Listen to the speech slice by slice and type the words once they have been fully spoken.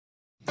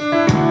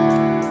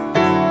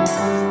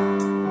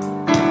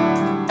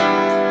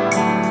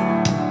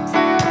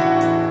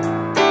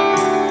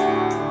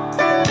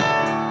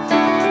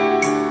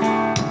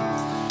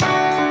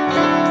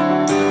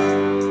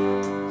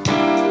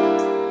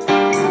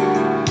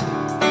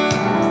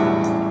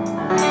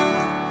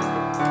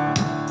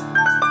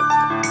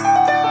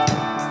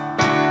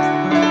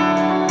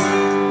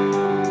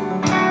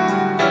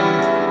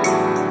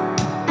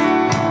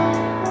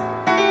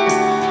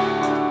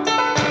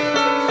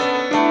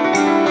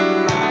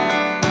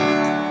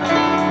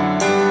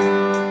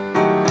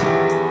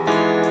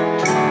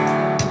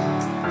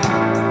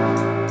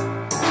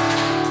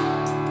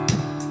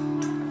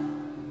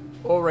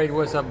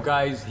up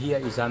guys, here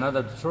is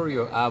another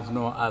tutorial. I have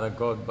no other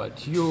god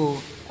but you,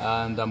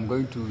 and I'm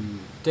going to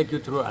take you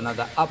through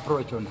another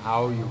approach on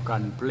how you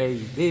can play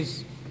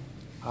this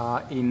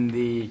in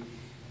the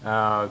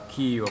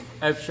key of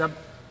F sharp,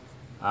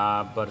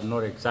 but not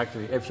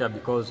exactly F sharp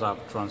because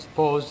I've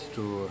transposed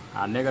to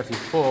a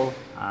 -4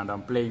 and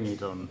I'm playing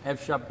it on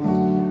F sharp.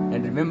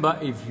 And remember,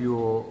 if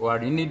you are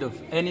in need of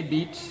any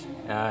beat,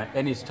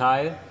 any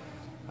style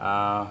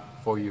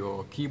for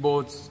your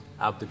keyboards,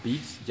 I have the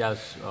beats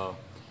just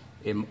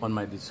on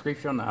my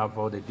description. I have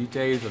all the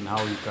details on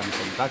how you can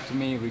contact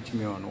me, reach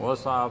me on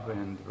WhatsApp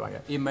and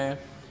via email.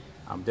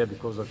 I'm there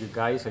because of you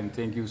guys, and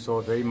thank you so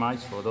very much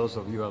for those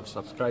of you who have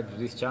subscribed to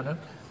this channel.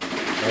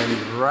 And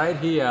right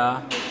here,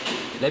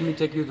 let me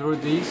take you through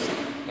this,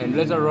 and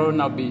later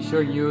on I'll be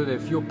showing you the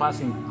few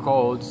passing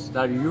chords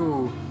that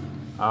you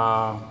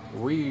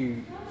we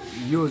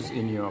use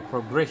in your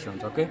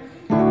progressions, okay?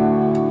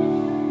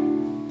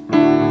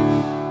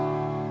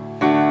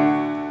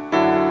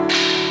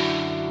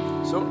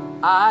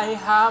 I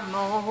have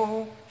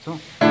no. So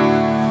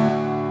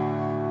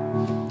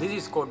this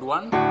is chord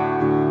 1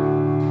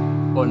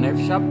 on F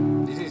sharp.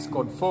 This is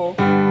chord 4.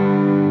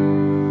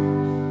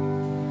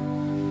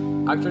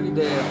 Actually,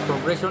 the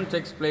progression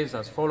takes place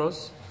as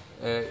follows: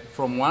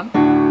 from 1,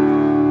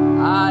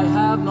 I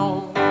have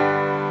no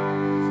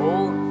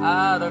for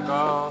other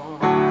God.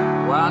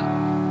 1.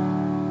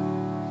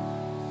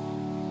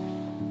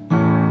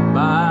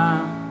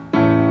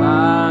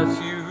 But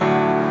you.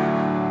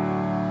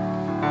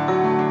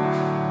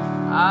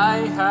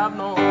 I have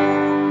no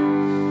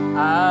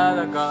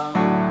other God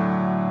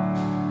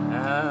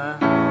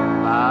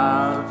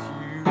but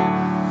you.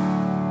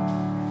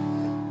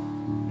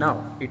 Now,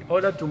 in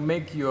order to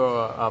make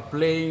your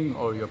playing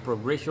or your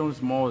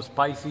progressions more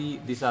spicy,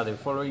 these are the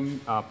following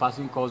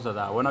passing chords that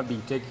I want to be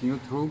taking you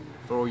through,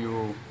 so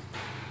you're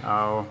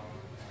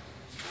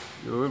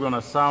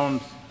gonna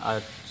sound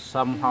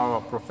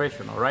somehow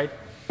professional, right?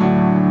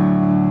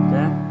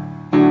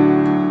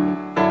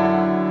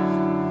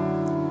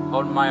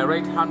 On my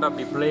right hand, I'll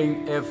be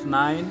playing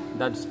F9,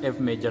 that's F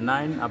major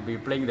 9. I'll be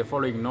playing the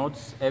following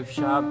notes: F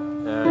sharp,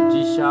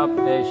 G sharp,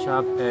 A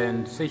sharp,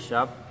 and C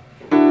sharp.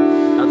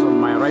 That's on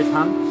my right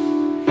hand.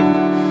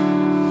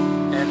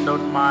 And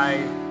on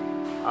my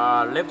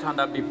left hand,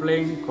 I'll be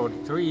playing chord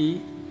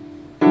 3.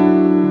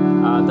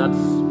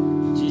 That's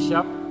G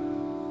sharp,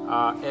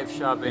 F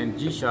sharp, and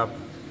G sharp,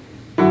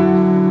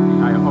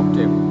 higher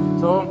octave.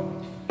 So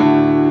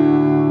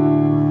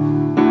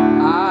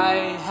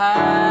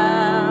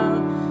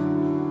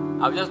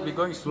I'll just be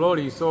going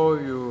slowly so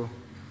you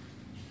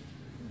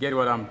get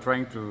what I'm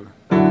trying to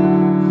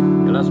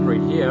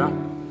illustrate here.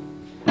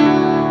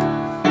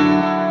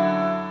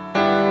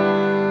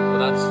 So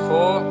that's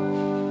 4.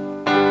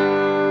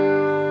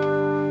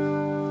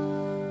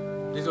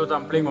 This is what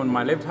I'm playing on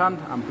my left hand.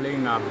 I'm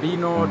playing a B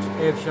note,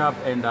 F sharp,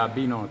 and a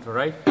B note,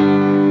 right?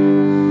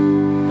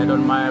 And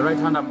on my right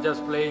hand, I'm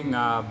just playing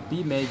a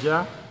B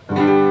major.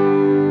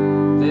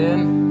 Then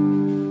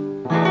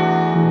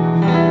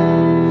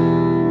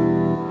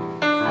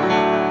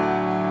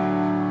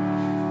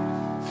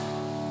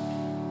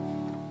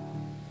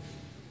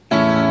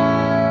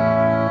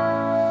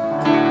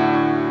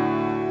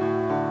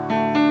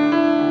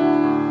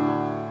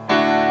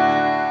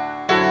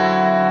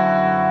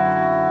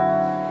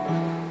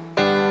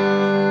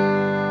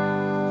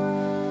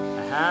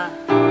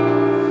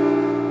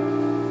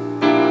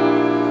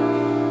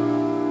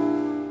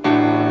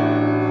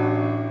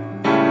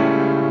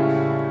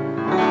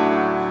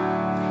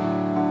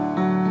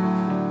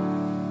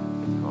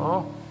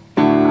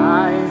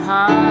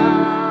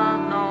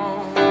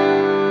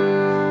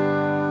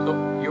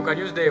you can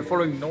use the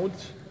following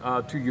notes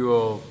to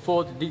your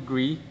 4th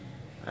degree.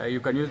 You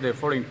can use the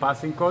following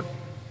passing chord.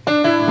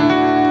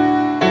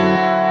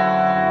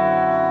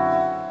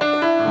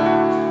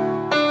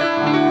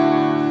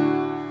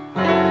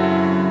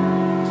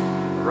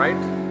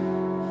 Right?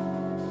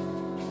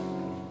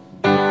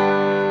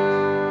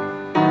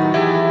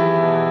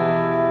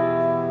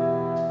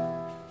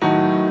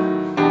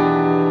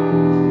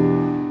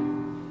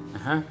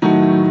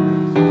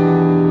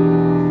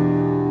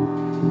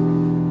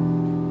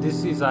 This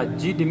is a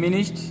G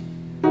diminished.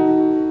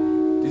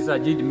 This is a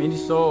G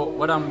diminished. So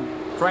what I'm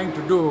trying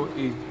to do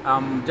is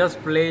I'm just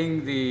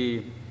holding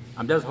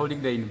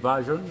the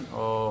inversion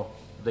of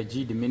the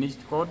G diminished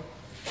chord.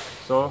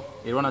 So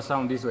you wanna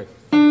sound this way.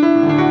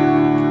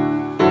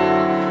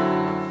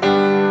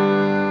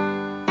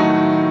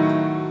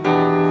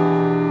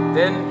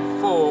 Then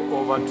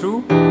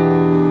 4/2.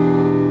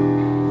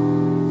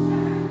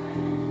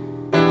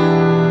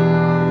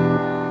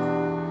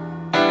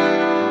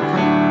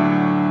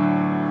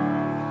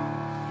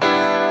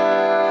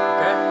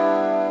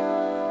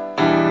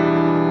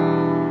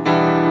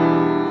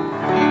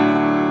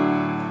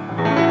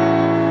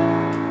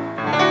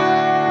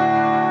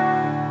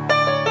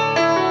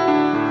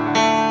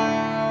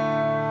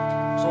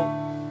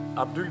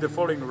 I'm doing the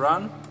following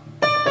run.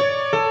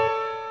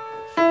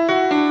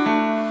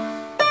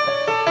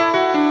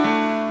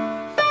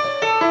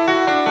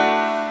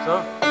 So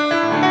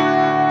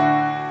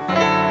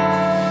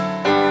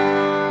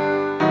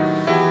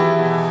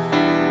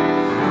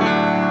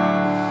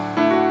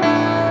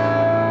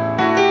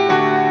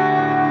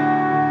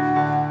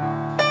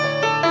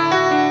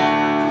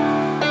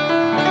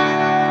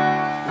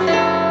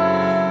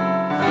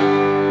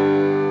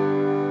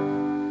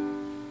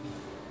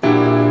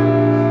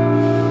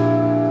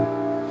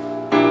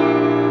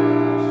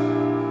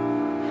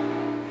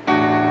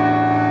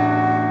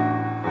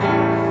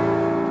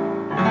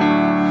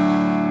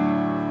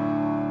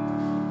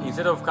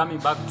coming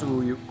back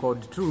to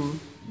chord 2,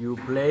 you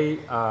play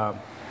a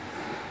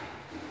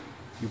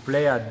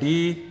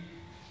D,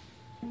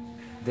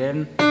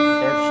 then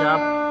F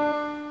sharp,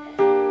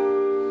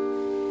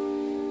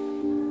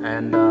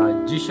 and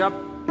G sharp,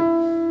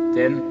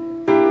 then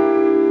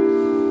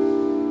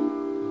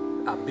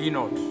a B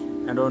note.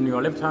 And on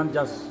your left hand,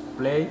 just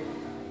play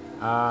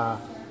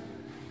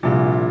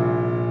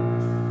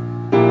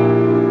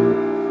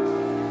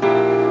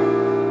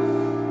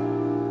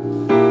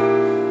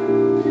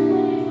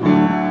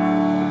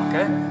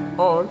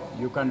or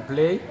you can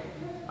play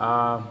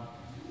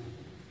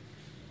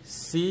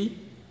C,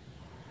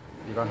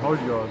 you can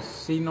hold your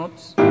C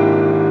notes,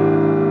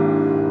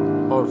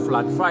 or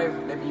flat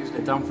 5, let me use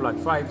the term flat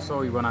 5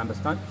 so you're going to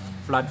understand.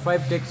 Flat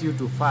 5 takes you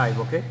to 5,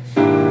 okay?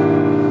 And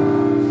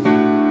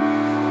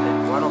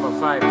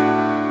 1/5.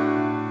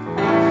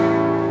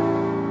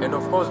 And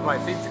of course my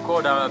 5th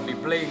chord I'll be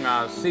playing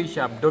a C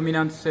sharp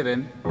dominant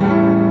 7.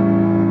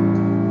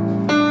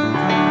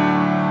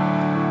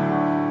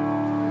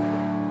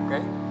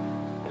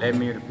 Let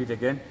me repeat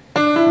again.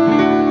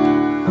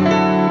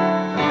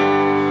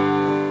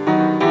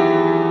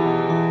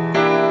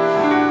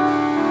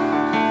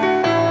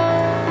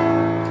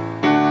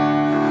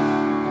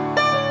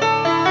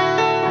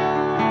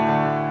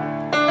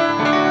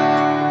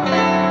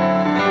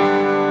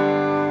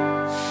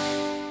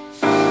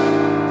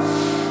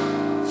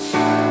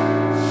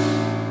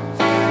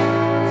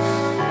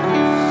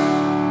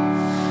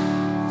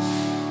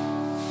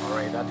 All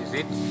right, that is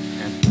it.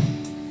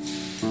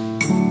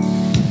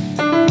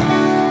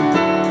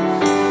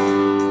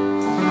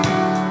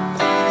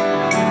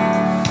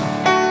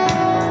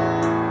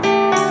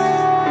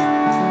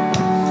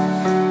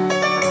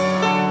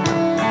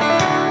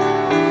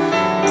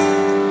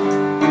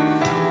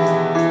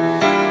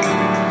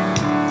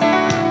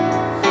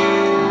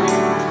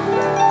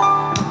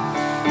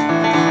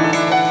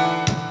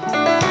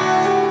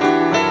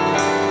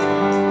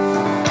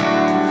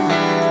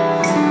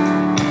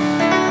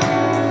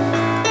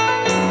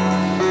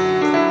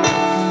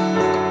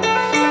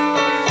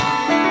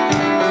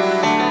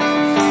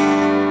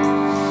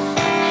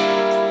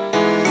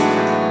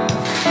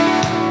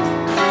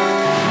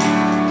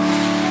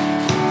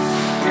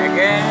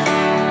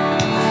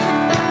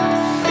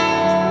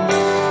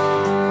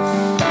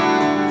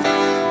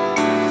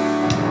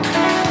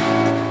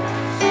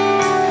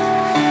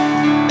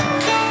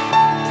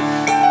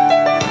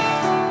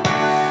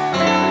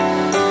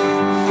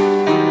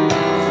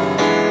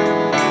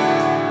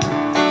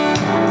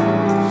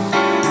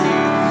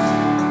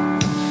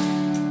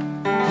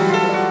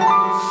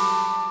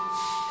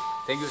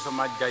 Thank you so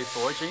much guys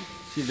for watching.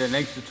 See the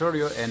next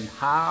tutorial, and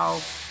how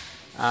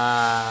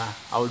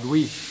I would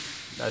wish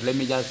that let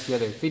me just hear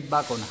the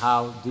feedback on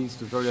how these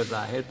tutorials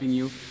are helping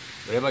you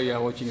wherever you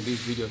are watching these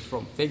videos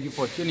from. Thank you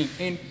for tuning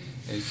in,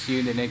 and see you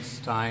in the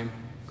next time.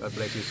 God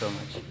bless you so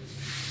much.